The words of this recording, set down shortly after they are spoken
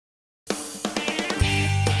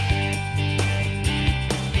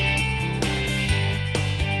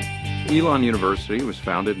Elon University was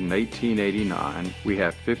founded in 1889. We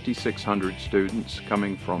have 5,600 students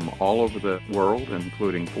coming from all over the world,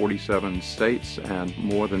 including 47 states and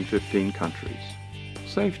more than 15 countries.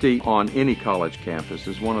 Safety on any college campus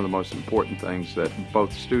is one of the most important things that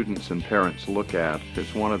both students and parents look at.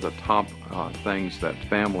 It's one of the top things that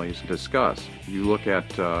families discuss. You look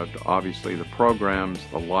at obviously the programs,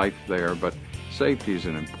 the life there, but safety is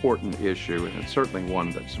an important issue, and it's certainly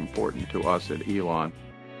one that's important to us at Elon.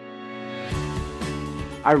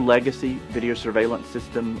 Our legacy video surveillance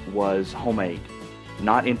system was homemade,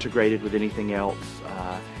 not integrated with anything else,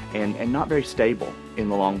 and not very stable in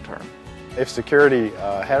the long term. If security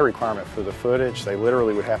had a requirement for the footage, they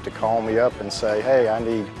literally would have to call me up and say, hey, I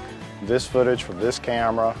need this footage from this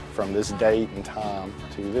camera from this date and time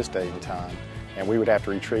to this date and time. And we would have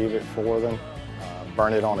to retrieve it for them,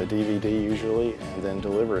 burn it on a DVD usually, and then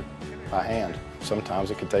deliver it by hand.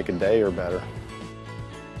 Sometimes it could take a day or better.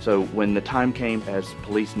 So when the time came as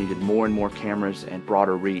police needed more and more cameras and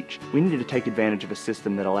broader reach, we needed to take advantage of a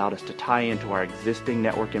system that allowed us to tie into our existing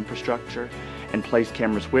network infrastructure and place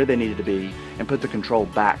cameras where they needed to be and put the control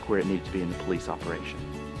back where it needed to be in the police operation.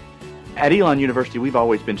 At Elon University, we've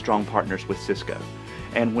always been strong partners with Cisco.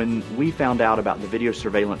 And when we found out about the Video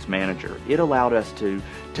Surveillance Manager, it allowed us to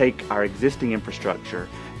take our existing infrastructure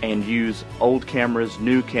and use old cameras,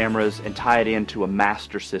 new cameras, and tie it into a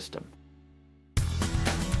master system.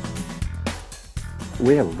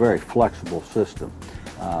 We have a very flexible system.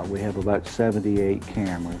 We have about 78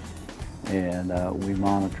 cameras, and we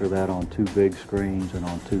monitor that on 2 big screens and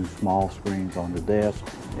on 2 small screens on the desk,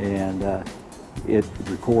 and it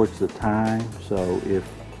records the time. So if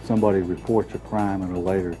somebody reports a crime at a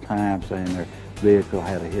later time, saying their vehicle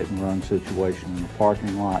had a hit-and-run situation in the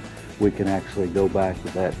parking lot, we can actually go back to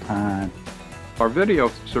that time. Our video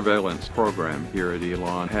surveillance program here at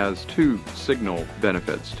Elon has 2 signal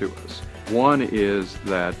benefits to us. One is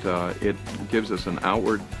that it gives us an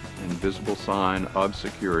outward and visible sign of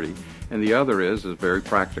security, and the other is very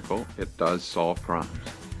practical. It does solve crimes.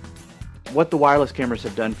 What the wireless cameras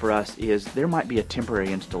have done for us is there might be a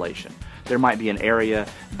temporary installation. There might be an area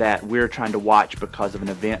that we're trying to watch because of an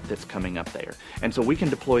event that's coming up there. And so we can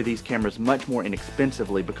deploy these cameras much more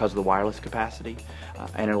inexpensively because of the wireless capacity,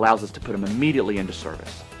 and it allows us to put them immediately into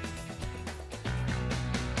service.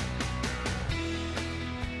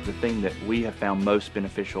 The thing that we have found most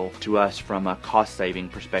beneficial to us from a cost-saving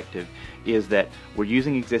perspective is that we're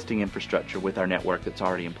using existing infrastructure with our network that's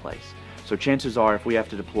already in place. So chances are, if we have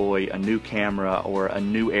to deploy a new camera or a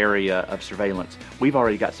new area of surveillance, we've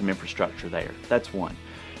already got some infrastructure there. That's one.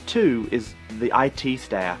 2 is the IT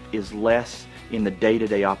staff is less in the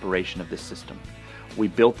day-to-day operation of this system. We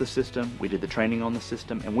built the system, we did the training on the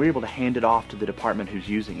system, and we're able to hand it off to the department who's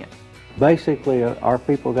using it. Basically, our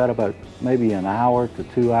people got about maybe an hour to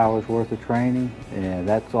 2 hours worth of training, and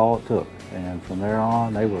that's all it took. And from there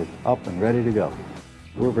on, they were up and ready to go.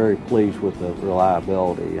 We're very pleased with the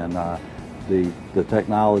reliability, and the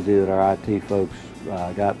technology that our IT folks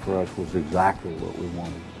got for us was exactly what we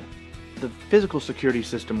wanted. The physical security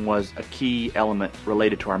system was a key element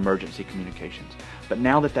related to our emergency communications. But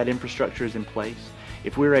now that that infrastructure is in place,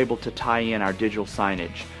 if we're able to tie in our digital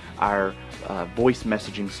signage, our voice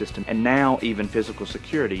messaging system, and now even physical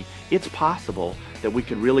security, it's possible that we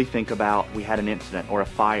could really think about we had an incident or a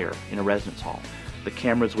fire in a residence hall. The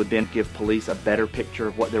cameras would then give police a better picture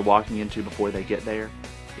of what they're walking into before they get there.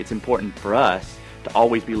 It's important for us to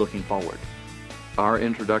always be looking forward. Our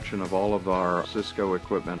introduction of all of our Cisco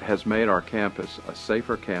equipment has made our campus a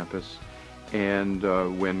safer campus, and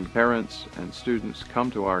when parents and students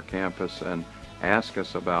come to our campus and ask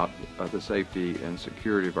us about the safety and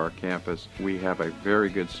security of our campus, we have a very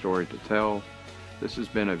good story to tell. This has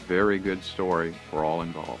been a very good story for all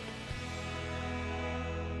involved.